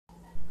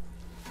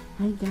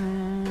Hi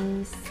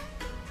guys!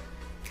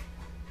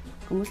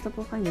 Kumusta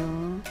po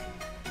kayo?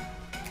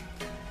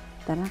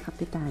 Tara,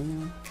 kape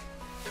tayo.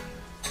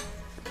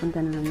 Punta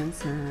na naman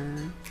sa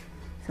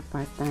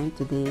part-time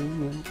today.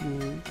 Meron kami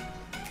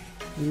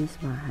linis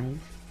bahay.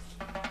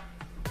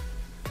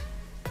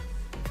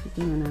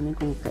 Tingnan namin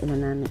kung kailan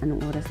namin,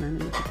 anong oras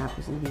namin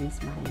matatapos yung linis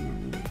bahay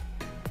namin.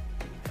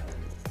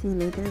 See you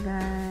later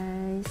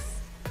guys!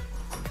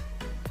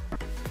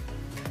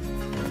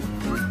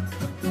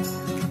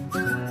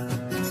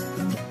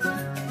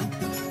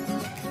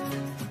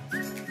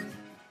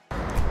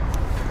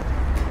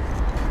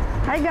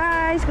 Hi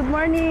guys! Good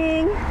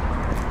morning!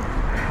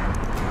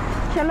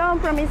 Shalom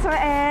from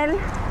Israel!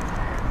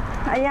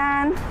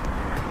 Ayan,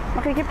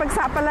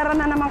 makikipagsapalaran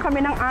na naman kami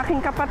ng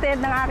aking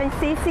kapatid, ng aking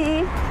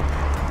sisi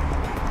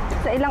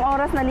sa ilang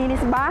oras na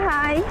linis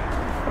bahay.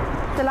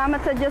 Salamat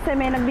sa Diyos ay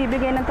may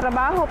nagbibigay ng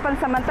trabaho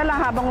pansamantala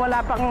habang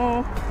wala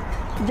pang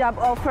job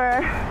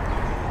offer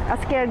as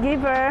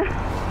caregiver.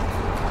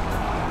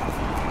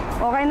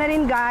 Okay na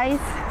rin guys.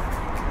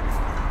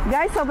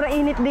 Guys, sobrang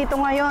init dito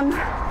ngayon.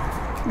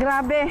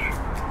 Grabe.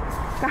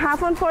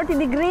 Kahapon 40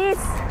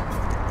 degrees.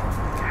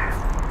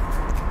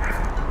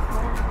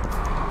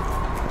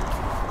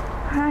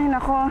 Ay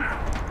nako.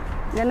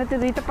 Ganito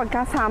dito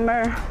pagka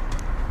summer.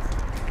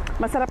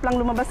 Masarap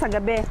lang lumabas sa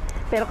gabi.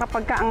 Pero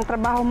kapag ka ang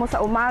trabaho mo sa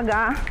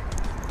umaga,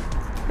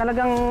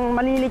 talagang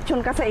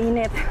malilitsyon ka sa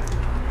init.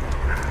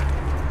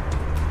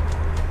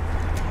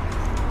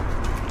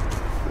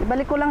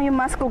 Ibalik ko lang yung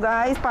mask ko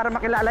guys para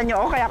makilala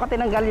nyo. O kaya ako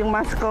tinanggal yung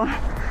mask ko.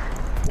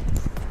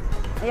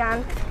 Ayan.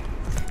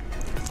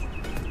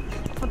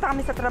 Punta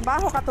kami sa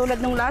trabaho katulad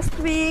nung last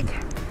week.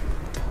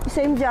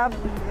 Same job.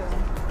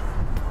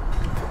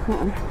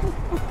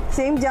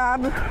 Same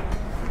job.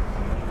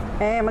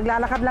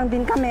 Maglalakad lang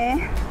din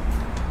kami.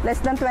 Less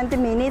than 20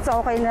 minutes.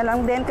 Okay na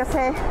lang din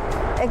kasi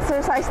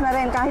exercise na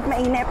rin kahit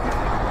mainit.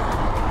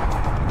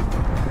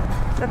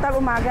 Total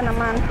umaga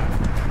naman.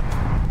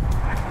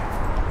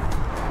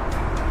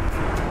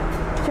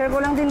 Share ko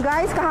lang din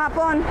guys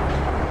kahapon.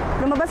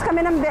 Lumabas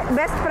kami ng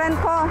best friend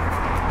ko.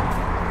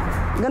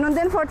 Ganon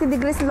din 40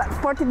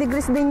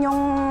 degrees din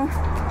yung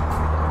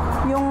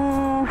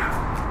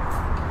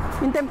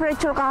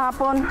temperature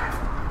kahapon.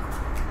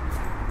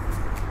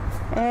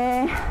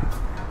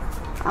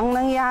 Ang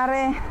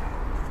nangyari,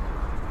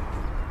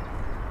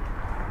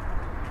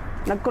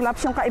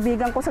 nag-collapse yung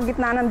kaibigan ko sa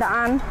gitna ng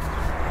daan.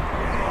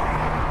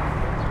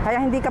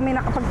 Kaya hindi kami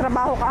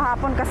nakapagtrabaho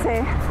kahapon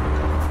kasi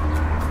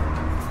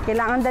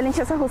kailangan dalhin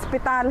siya sa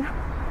hospital.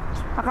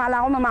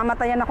 Akala ko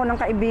mamamatayan ako ng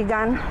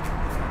kaibigan.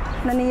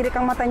 Nanirik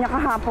ang mata niya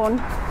kahapon.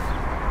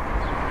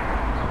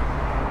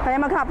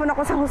 Kaya maghapon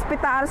ako sa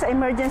hospital, sa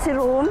emergency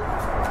room.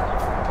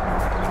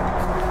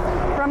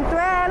 From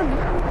 12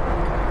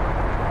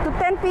 to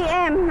 10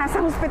 p.m.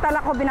 nasa hospital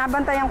ako,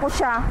 binabantayan ko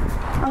siya.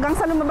 Hanggang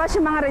sa lumabas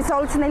yung mga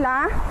results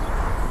nila.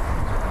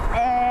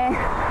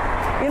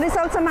 Yung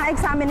results sa mga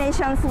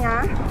examinations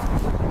niya,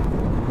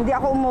 hindi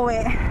ako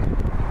umuwi.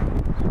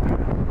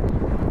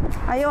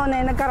 Ayun,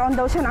 nagkaroon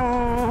daw siya ng...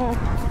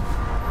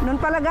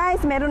 Noon pala guys,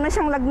 meron na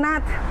siyang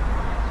lagnat.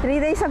 3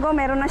 days ago,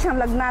 meron na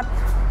siyang lagnat.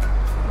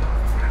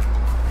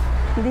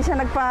 Hindi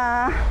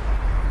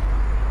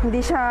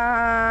siya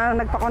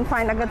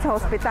nagpa-confine agad sa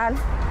hospital.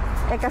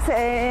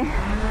 Kasi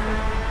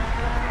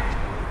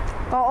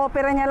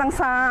o-opera niya lang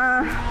sa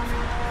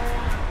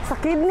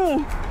kidney.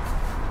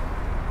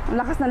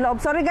 Ang lakas ng loob.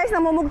 Sorry guys,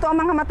 namumugto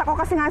ang mga mata ko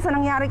kasi nga sa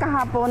nangyari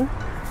kahapon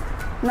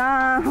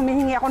na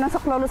humihingi ako ng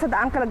saklolo sa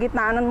daan sa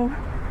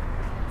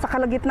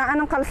kalagitnaan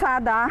ng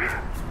kalsada.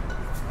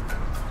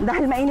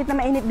 Dahil mainit na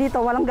mainit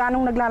dito, walang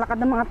ganong naglalakad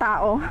ng mga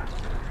tao.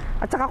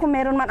 At saka kung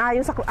meron man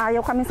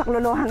ayaw kami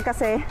saklolohan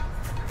kasi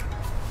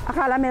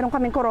akala meron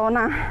kaming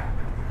corona.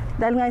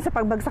 Dahil ngayon sa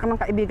pagbagsak ng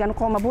kaibigan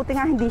ko, mabuti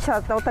nga hindi siya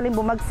totally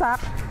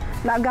bumagsak.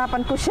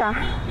 Naagapan ko siya.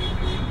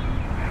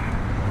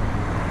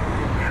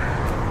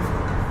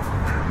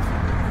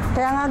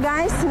 Kaya nga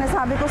guys,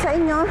 sinasabi ko sa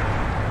inyo,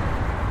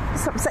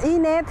 sa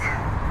init,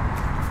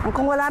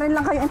 kung wala rin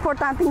lang kayong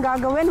importanteng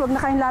gagawin, huwag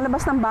na kayong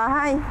lalabas ng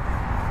bahay.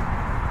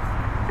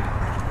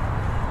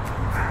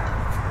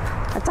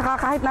 At saka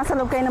kahit nasa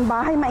loob kayo ng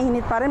bahay,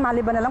 mainit pa rin,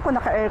 maliban na lang kung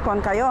naka-aircon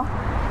kayo.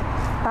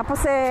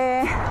 Tapos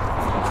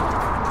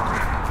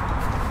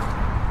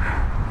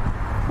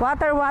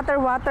water.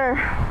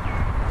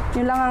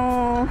 Yun lang ang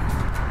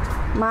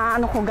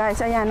maano ko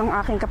guys. Ayan ang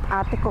aking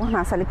ate ko,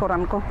 nasa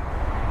likuran ko.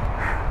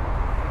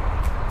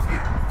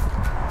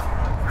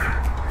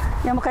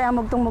 Yan kaya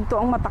mugtong-mugto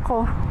ang mata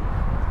ko.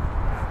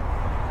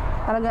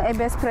 Talagang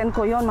best friend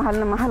ko yon, mahal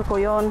na mahal ko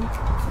yon.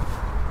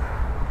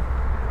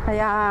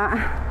 Kaya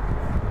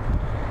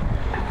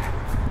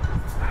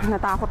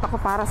natakot ako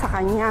para sa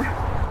kanya.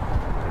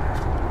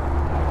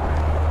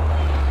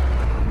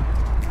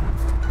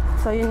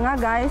 So yun nga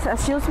guys,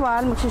 as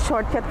usual,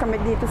 magsi-shortcut kami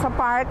dito sa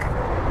park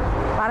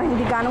para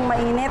hindi ganong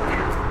mainit.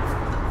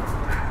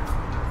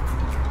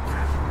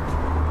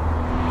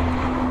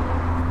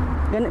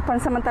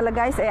 Pansamantala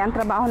guys, ang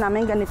trabaho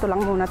namin ganito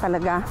lang muna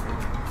talaga.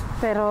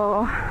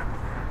 Pero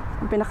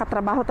Ang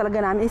pinakatrabaho talaga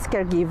namin is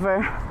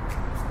caregiver.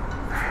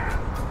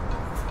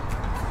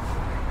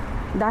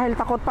 Dahil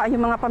takot pa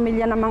yung mga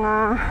pamilya ng mga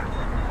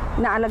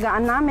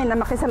inaalagaan namin na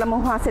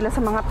makisalamuha sila sa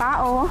mga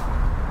tao,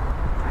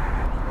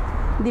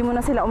 hindi mo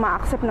na sila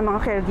uma-accept ng mga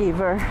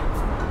caregiver.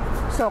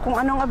 So kung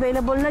anong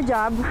available na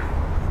job,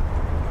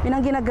 yun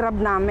ang ginagrab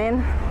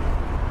namin.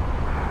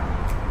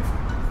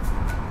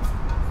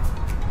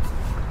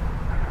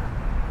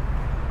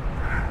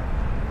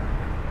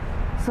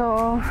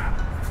 So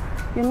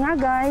yun nga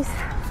guys,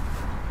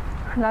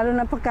 lalo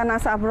na pagka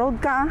nasa abroad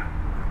ka,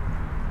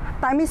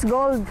 time is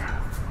gold.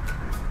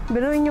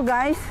 Biruin nyo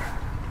guys,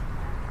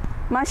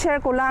 ma-share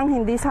ko lang,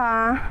 hindi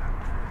sa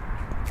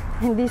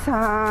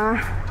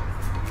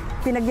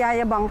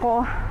pinagyayabang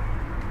ko.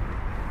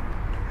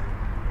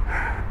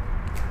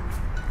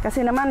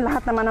 Kasi naman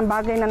lahat naman ng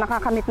bagay na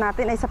nakakamit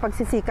natin ay sa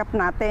pagsisikap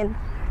natin.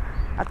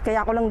 At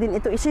kaya ko lang din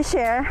ito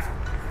i-share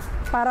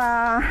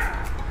para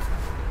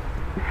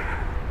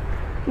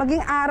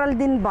maging aral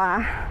din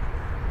ba,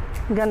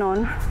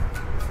 ganon.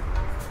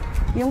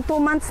 Yung 2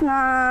 months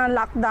na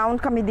lockdown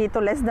kami dito,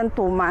 less than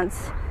 2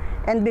 months.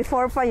 And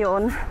before pa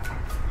yon,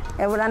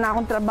 wala na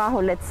akong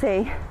trabaho, let's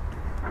say.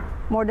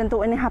 More than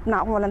 2.5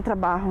 na akong walang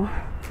trabaho.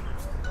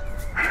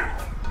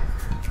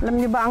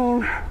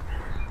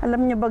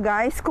 Alam niyo ba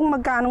guys, kung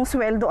magkanong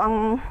sweldo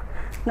ang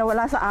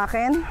nawala sa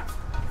akin?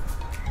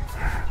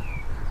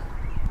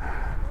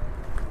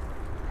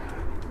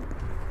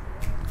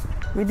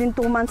 Within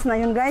 2 months na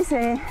yun guys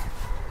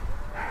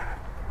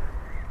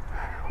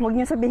Huwag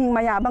niyo sabihing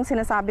mayabang,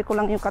 sinasabi ko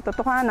lang yung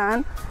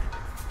katotohanan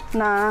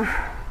na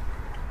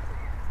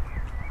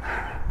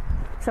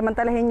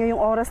samantalahin niyo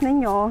yung oras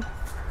ninyo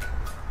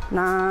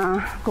na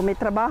kung may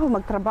trabaho,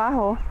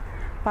 magtrabaho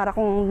para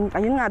kung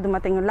ayun nga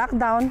dumating yung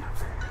lockdown,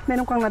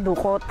 meron kang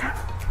nadukot.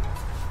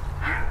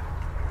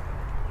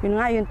 Yun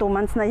nga, yung 2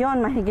 months na yon,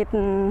 mahigit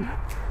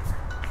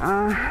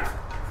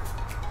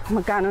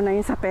magkano na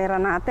yun sa pera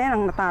natin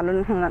ang natalo,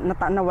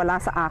 nawala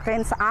sa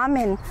akin, sa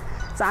aming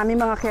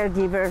mga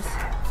caregivers.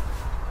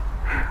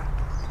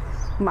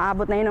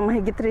 Maabot na yun ng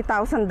mahigit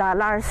 $3,000.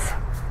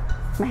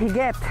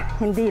 Mahigit,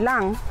 hindi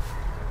lang.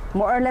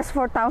 More or less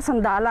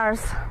 $4,000.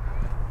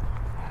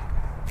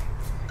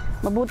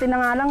 Mabuti na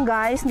nga lang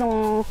guys,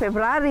 nung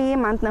February,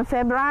 month ng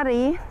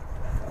February,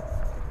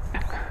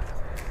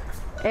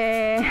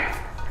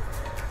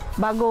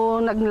 bago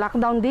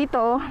nag-lockdown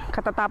dito,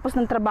 katatapos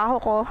ng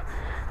trabaho ko,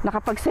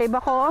 nakapag-save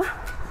ako.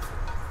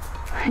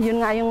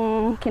 Yun nga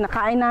yung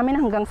kinakain namin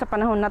hanggang sa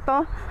panahon na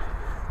to.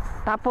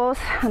 Tapos,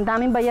 ang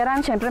daming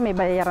bayaran. Siyempre, may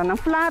bayaran ng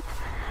flat,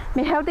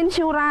 may health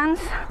insurance,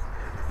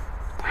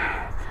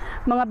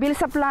 mga bill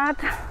sa flat.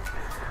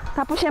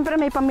 Tapos, siyempre,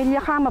 may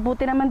pamilya ka.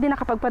 Mabuti naman din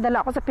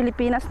nakapagpadala ako sa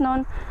Pilipinas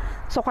noon.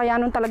 So, kaya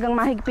nun talagang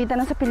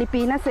mahigpitan na sa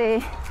Pilipinas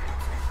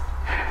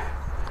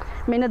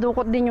may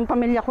nadukot din yung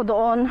pamilya ko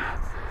doon.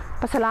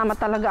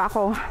 Pasalamat talaga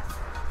ako.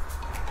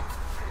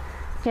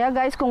 Kaya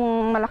guys,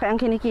 kung malaki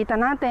ang kinikita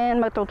natin,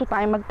 matuto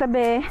tayong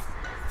magtabi.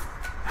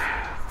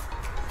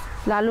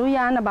 Lalo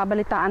yan,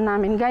 nababalitaan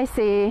namin guys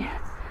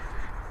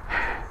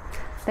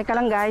Teka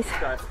lang guys.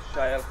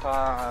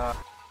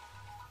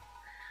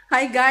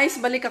 Hi guys,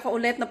 balik ako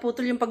ulit.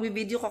 Naputol yung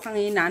pagbibideo ko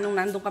kanina nung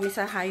nandun kami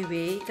sa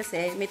highway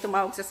kasi may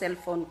tumawag sa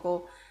cellphone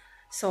ko.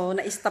 So,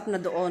 na-stop na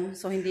doon.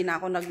 So, hindi na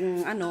ako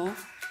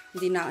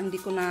hindi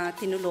ko na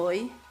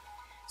tinuloy.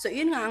 So,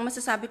 yun nga, ang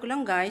masasabi ko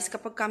lang guys,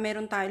 kapag ka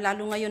meron tayo,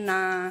 lalo ngayon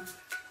na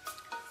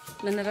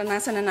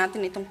naranasan na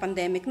natin itong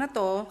pandemic na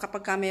to,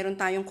 kapag ka meron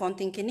tayong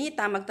konting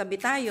kinita, magtabi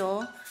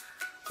tayo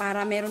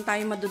para meron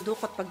tayong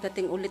madudukot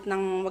pagdating ulit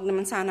ng wag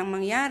naman sanang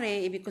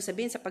mangyari. Ibig ko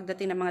sabihin sa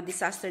pagdating ng mga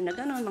disaster na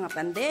gano'n, mga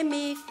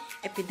pandemic,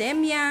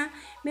 epidemya,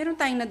 meron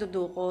tayong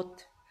nadudukot.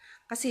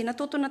 Kasi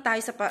natuto na tayo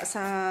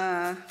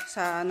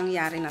sa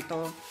nangyari na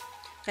to.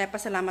 Kaya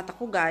pasalamat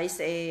ako guys,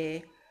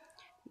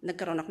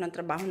 nagkaroon ako ng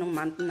trabaho ng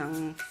month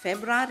ng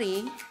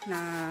February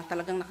na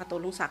talagang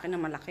nakatulong sa akin na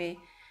malaki.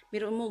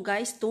 Biro mo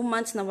guys, 2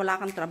 months na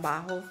wala kang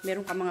trabaho,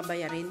 meron ka mga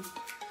bayarin,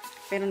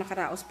 pero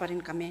nakaraos pa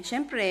rin kami.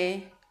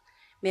 Siyempre,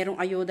 merong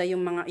ayuda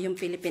yung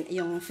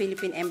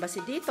Philippine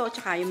Embassy dito,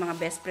 tsaka yung mga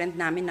best friend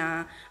namin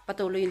na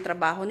patuloy yung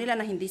trabaho nila,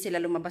 na hindi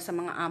sila lumabas sa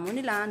mga amo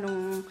nila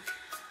nung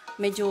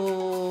medyo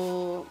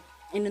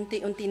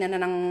inunti-unti na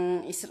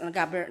ng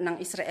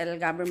Israel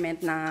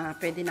government na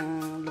pwede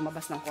nang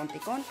lumabas ng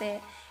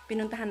konti-konti.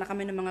 Pinuntahan na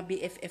kami ng mga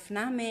BFF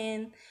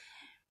namin.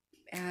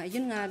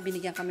 Yun nga,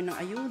 binigyan kami ng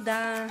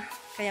ayuda.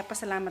 Kaya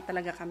pasalamat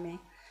talaga kami.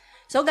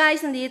 So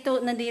guys, nandito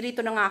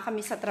na nga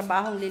kami sa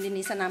trabahong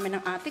lilinisan namin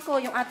ng ate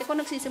ko. Yung ate ko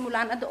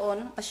nagsisimula na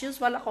doon. As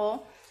usual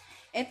ako.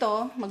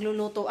 Ito,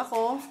 magluluto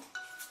ako.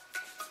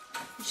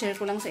 Share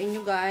ko lang sa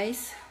inyo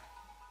guys.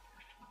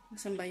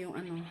 Saan ba yung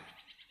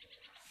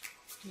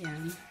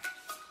Yan.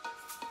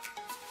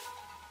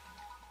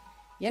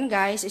 Yan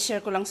guys,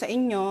 i-share ko lang sa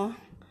inyo.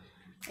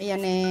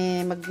 Ayan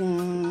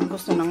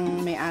gusto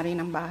ng may-ari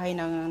ng bahay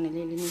na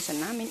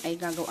nililinisan namin ay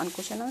gagawin ko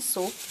siya ng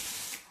soup.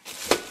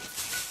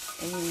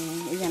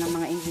 Ayan ang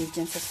mga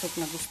ingredients sa soup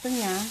na gusto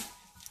niya.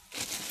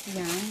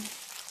 Ayan.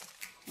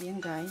 Ayan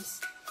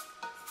guys.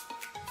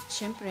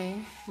 syempre,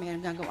 may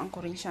gagawin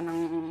ko rin siya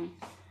ng,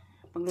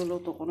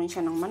 pagluluto ko rin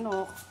siya ng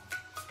manok,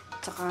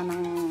 tsaka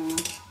ng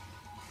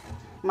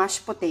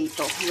mashed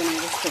potato. Yun ang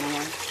gusto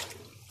niya.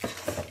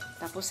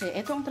 Tapos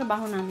ito ang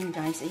trabaho namin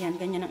guys. Ayan,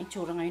 ganyan ang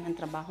itsura ngayon ng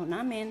trabaho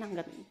namin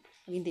hanggang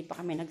hindi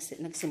pa kami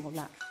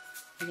nagsimula.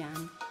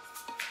 Ayan.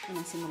 Yan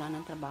ang simula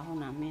ng trabaho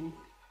namin.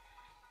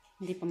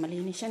 Hindi pa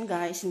malinis yan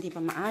guys. Hindi pa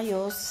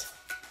maayos.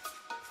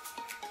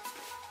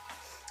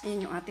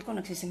 Ayan yung ate ko.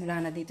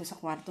 Nagsisimula na dito sa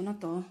kwarto na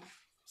to.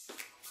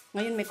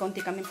 Ngayon may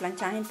konti kaming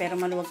plantsahin pero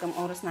maluwag ang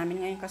oras namin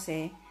ngayon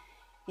kasi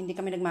hindi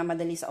kami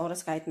nagmamadali sa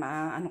oras kahit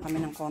maano kami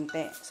ng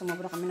konti.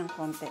 Sumobra kami ng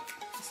konti.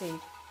 Kasi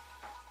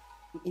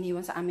iniwan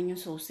sa amin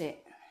yung susi.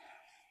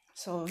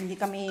 So hindi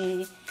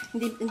kami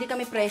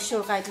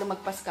pressure kahit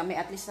lumagpas kami,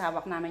 at least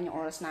hawak namin yung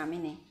oras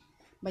namin eh.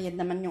 Bayad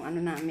naman yung ano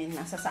namin,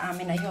 nasa sa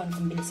amin na yon,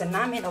 kung bilisan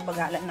namin o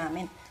bagalan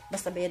namin,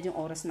 basta bayad yung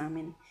oras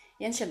namin.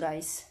 Yan siya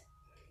guys.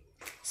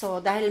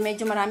 So dahil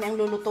medyo marami ang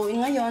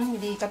lulutuin ngayon,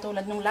 hindi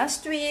katulad nung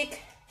last week.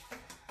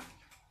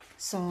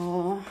 So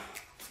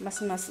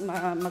mas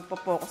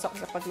magpo-focus ako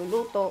sa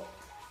pagluluto.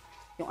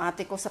 Yung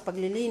ate ko sa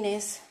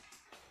paglilinis.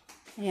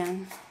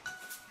 Ayan.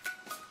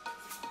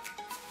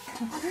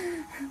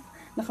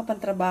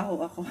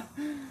 Nakapantrabaho ako.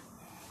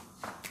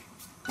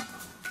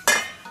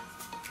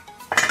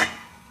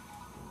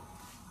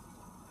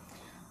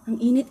 Ang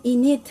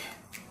init-init.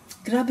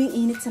 Grabing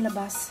init sa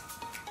labas.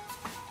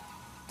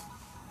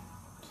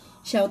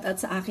 Shout out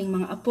sa aking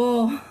mga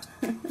apo.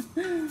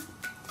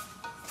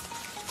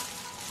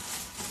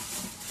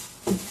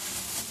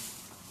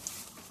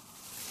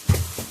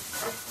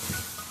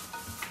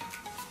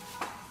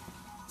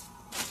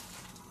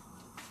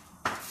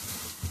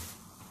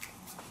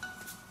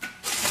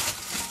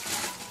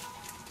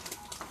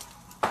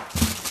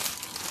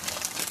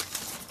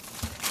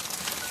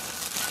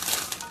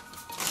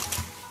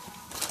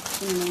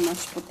 Yung mga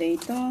mashed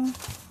potato.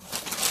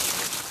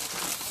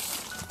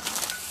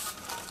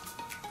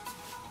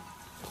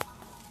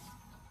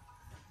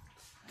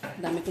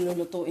 Dami kong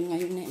lulutuin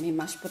ngayon eh. May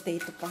mashed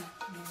potato pa.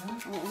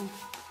 Oo.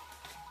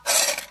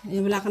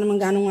 Eh, wala ka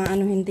naman ganong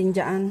anuhin din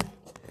dyan.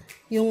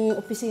 Yung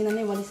opisina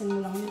na walisan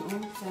mo lang yun.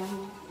 Oh. Kaya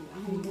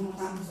hindi mo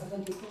tapos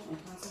agad dito. Ay,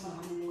 kaso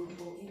baka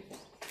nilulutuin.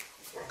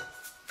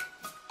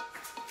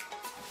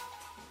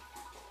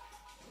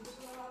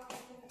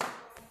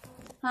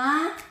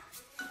 Ha?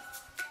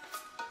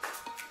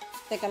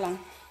 Teka lang.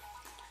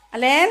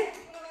 Alin?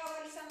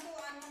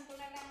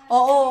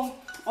 Oo.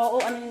 Oo,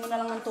 anuhin mo na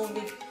lang ng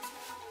tubig.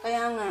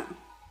 Kaya nga.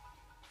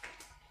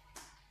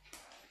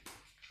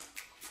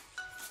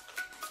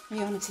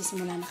 Ngayon,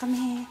 nagsisimula na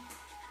kami.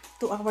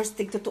 2 hours,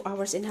 tig to 2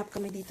 hours and a half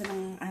kami dito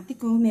ng ate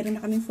ko. Meron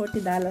na kaming $40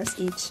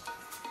 each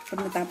pag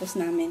natapos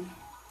namin.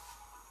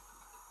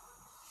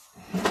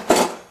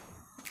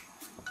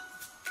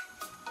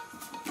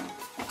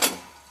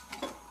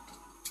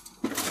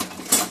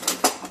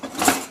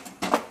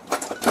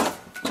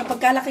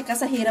 Kalaki ka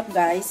sa hirap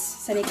guys,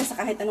 sanay ka sa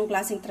kahit anong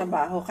klaseng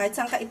trabaho, kahit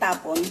saan ka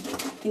itapon,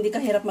 hindi ka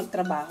hirap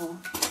magtrabaho.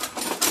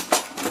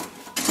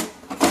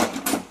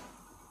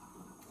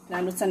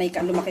 Lalo't sanay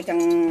ka, lumaki kang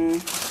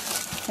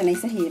sanay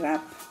sa hirap.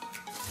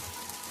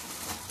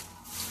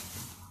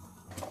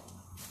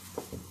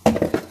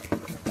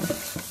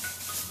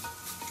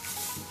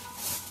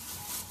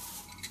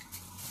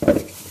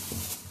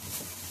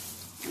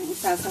 Ang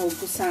isasahog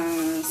ko sa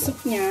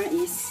soup niya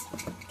is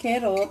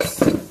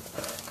carrots,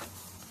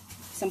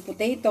 isang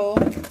potato,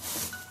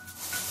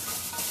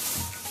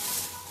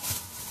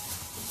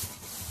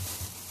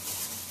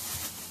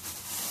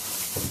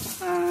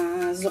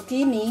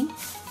 zucchini.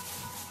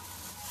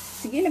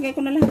 Sige, lagay ko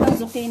na lahat ng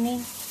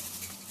zucchini.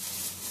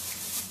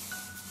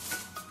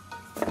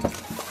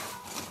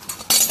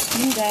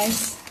 Yun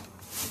guys.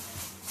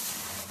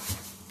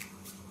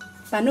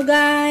 Paano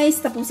guys?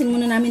 Tapusin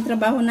muna namin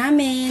trabaho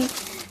namin.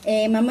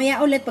 Eh,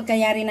 mamaya ulit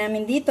pagkayari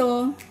namin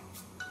dito.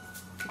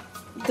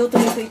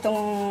 Itutuloy ko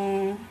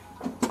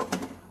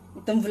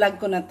itong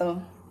vlog ko na to.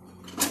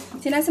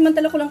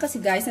 Sinasamantala ko lang kasi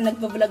guys na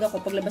nagpa-vlog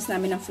ako paglabas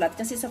namin ng flat.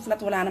 Kasi sa flat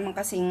wala naman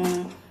kasing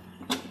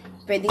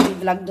pwedeng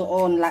i-vlog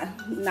doon.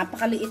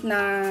 Napakaliit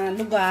na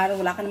lugar.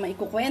 Wala ka naman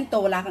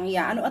ikukwento. Wala kang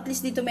iaano. At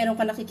least dito meron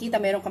ka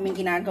nakikita. Meron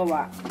kaming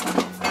ginagawa.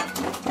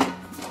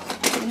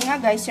 Yun nga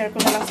guys. Share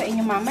ko na lang sa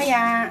inyo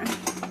mamaya.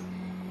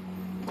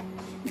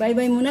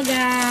 Bye-bye muna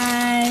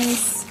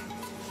guys.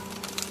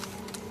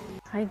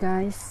 Hi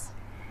guys.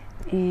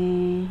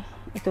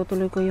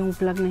 Itutuloy ko yung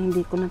vlog na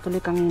hindi ko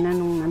natuloy kanina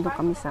nung nandun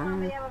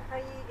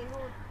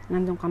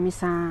kami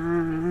sa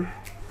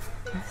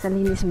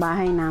linis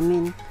bahay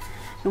namin.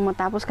 Nung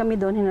matapos kami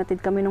doon,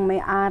 hinatid kami nung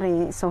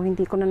may-ari. So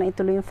hindi ko na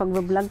naituloy yung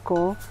pag-vlog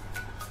ko.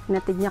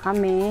 Hinatid niya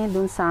kami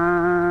doon sa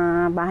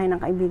bahay ng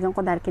kaibigan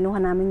ko dahil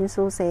kinuha namin yung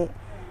susi.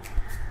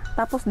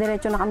 Tapos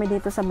diretso na kami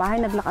dito sa bahay,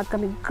 naglakad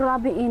kami.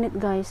 Grabe init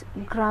guys.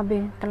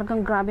 Grabe,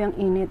 talagang grabe ang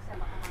init.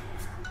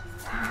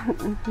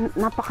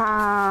 Napaka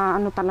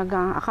ano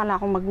talaga, akala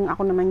ko maging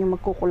ako naman yung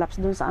magkukulaps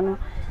doon sa ano.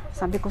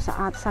 Sabi ko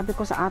sa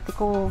ate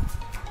ko,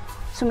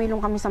 sumilong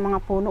kami sa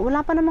mga puno.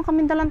 Wala pa naman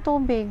kami dalang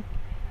tubig.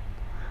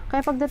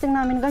 Kaya pagdating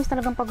namin guys,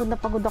 talagang pagod na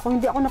pagod ako.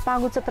 Hindi ako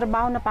napagod sa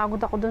trabaho,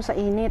 napagod ako dun sa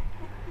init.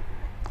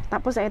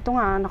 Tapos eto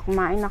nga,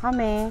 nakumain na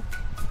kami.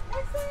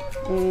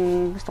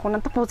 Gusto ko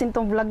nang tapusin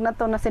tong vlog na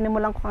to na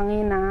sinimulan ko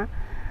kanina.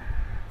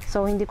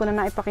 So hindi ko na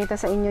naipakita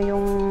sa inyo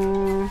yung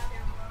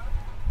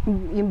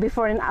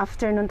before and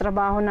after nung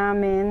trabaho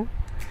namin.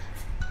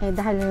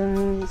 Dahil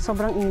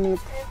sobrang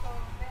init.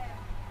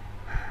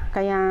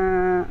 Kaya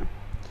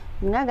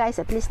yun nga guys,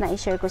 at least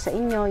na-share ko sa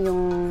inyo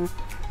yung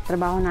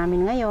trabaho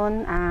namin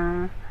ngayon.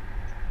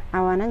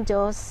 Awa ng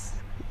Diyos,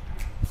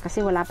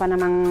 kasi wala pa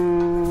namang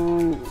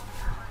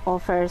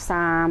offer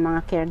sa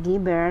mga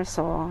caregiver,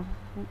 so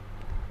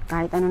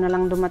kahit ano na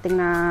lang dumating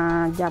na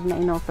job na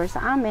in-offer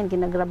sa amin,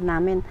 ginagrab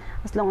namin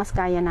as long as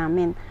kaya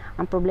namin.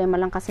 Ang problema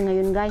lang kasi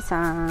ngayon guys,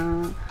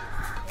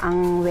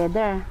 ang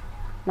weather,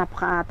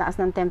 napakataas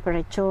ng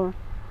temperature.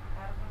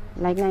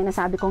 Like nga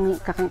nasabi ko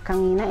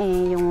kanina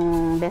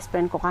yung best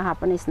friend ko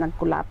kahapon is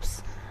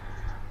nag-collapse.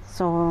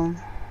 So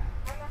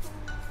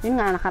yun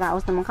nga,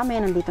 nakaraos naman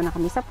kami, nandito na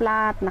kami sa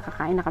flat,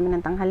 nakakain na kami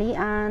ng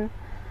tanghalian.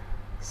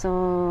 So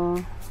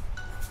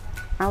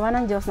awa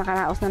ng Diyos,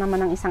 nakaraos na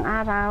naman ng isang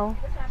araw.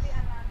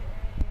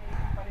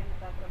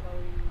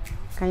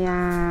 Kaya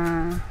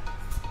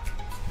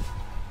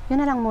yun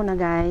na lang muna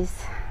guys.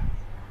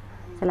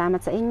 Salamat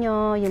sa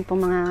inyo. Yun po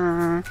mga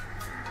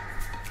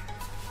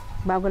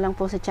bago lang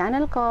po sa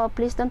channel ko,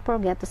 please don't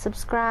forget to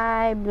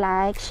subscribe,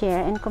 like,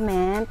 share, and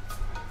comment.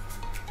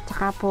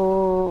 Tsaka po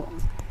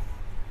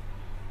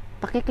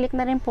pakiclick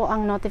na rin po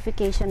ang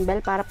notification bell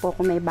para po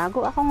kung may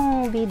bago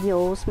akong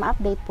videos,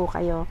 ma-update po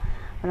kayo.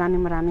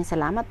 Maraming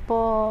salamat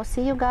po.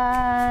 See you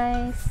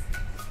guys!